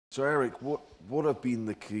So Eric, what have been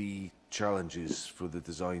the key challenges for the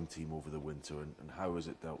design team over the winter, and how has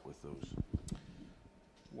it dealt with those?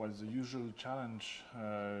 Well, the usual challenge,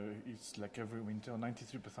 it's like every winter,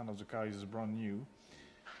 93% of the car is brand new.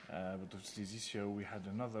 But obviously this year we had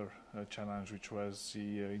another challenge, which was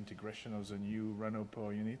the integration of the new Renault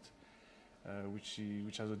power unit, which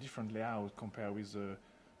has a different layout compared with the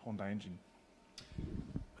Honda engine.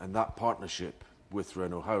 And that partnership with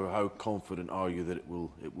Renault, how confident are you that it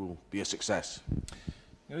will be a success?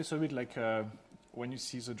 You know, it's a bit like when you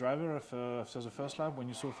see the driver after the first lap, when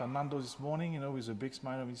you saw Fernando this morning, you know, with a big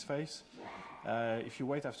smile on his face. If you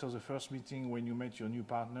wait after the first meeting when you met your new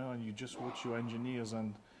partner and you just watch your engineers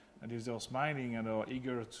and if they're smiling and are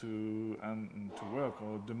eager to work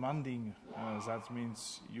or demanding, that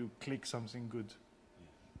means you click something good.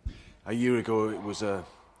 A year ago it was a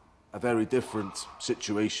very different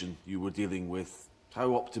situation you were dealing with.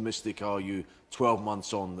 How optimistic are you 12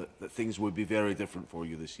 months on that things would be very different for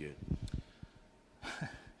you this year?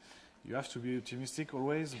 You have to be optimistic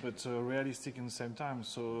always, but realistic in the same time.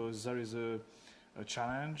 So there is a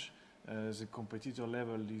challenge. The competitor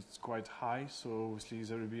level is quite high, so obviously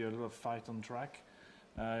there will be a lot of fight on track.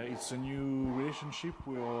 It's a new relationship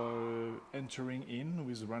we are entering in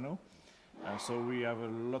with Renault. So we have a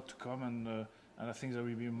lot to come, and I think there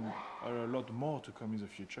will be a lot more to come in the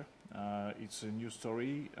future. It's a new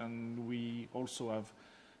story, and we also have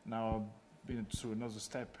now been through another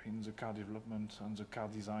step in the car development and the car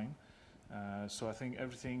design. So I think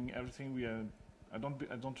everything we are. I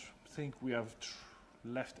don't think we have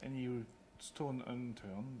left any stone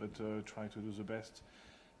unturned, but try to do the best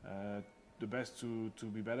to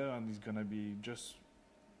be better, and it's gonna be just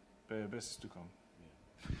best to come.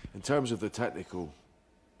 In terms of the technical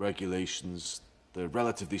regulations, they're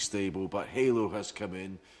relatively stable, but Halo has come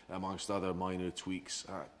in amongst other minor tweaks.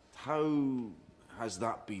 How has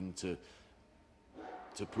that been to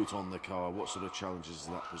put on the car? What sort of challenges has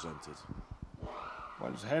that presented?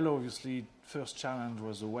 Well, the Halo, obviously, first challenge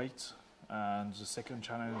was the weight, and the second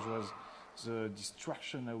challenge was the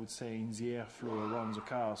distraction, I would say, in the airflow around the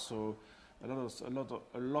car. So a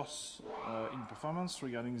loss in performance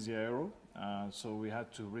regarding the aero. So we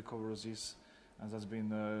had to recover this, and that's been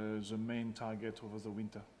the main target over the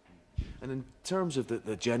winter. And in terms of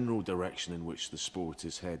the general direction in which the sport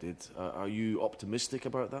is headed, are you optimistic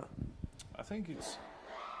about that? I think it's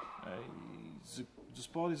the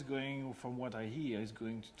sport is going, from what I hear, is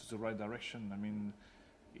going to the right direction. I mean,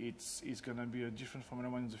 it's going to be a different Formula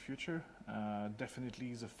One in the future.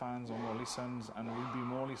 Definitely the fans are more listened and will be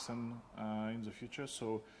more listened in the future.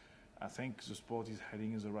 So I think the sport is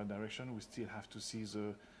heading in the right direction. We still have to see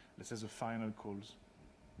the final calls.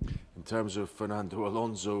 In terms of Fernando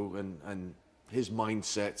Alonso and his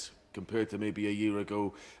mindset compared to maybe a year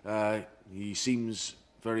ago, he seems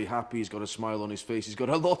very happy. He's got a smile on his face. He's got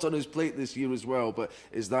a lot on his plate this year as well. But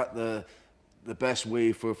is that the best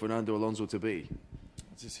way for Fernando Alonso to be?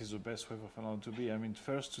 This is the best way for Fernando to be. I mean,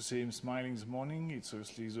 first to see him smiling this morning, it's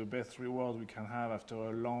obviously the best reward we can have after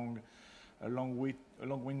a long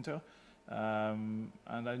winter. And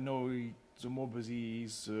I know the more busy he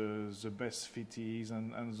is, the best fit he is,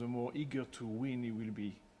 and the more eager to win he will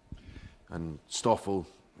be. And Stoffel,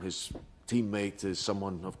 his teammate, is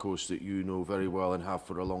someone, of course, that you know very well and have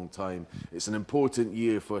for a long time. It's an important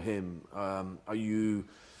year for him. Are you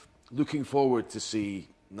looking forward to see,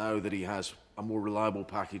 now that he has a more reliable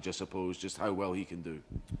package, I suppose, just how well he can do?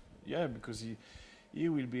 Yeah, because he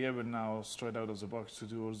will be able now, straight out of the box, to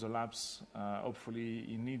do all the laps. Hopefully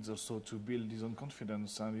he needs also to build his own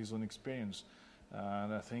confidence and his own experience.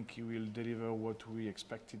 And I think he will deliver what we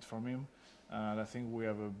expected from him. And I think we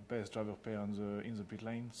have a best driver pair in the pit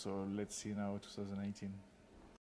lane. So let's see now 2018.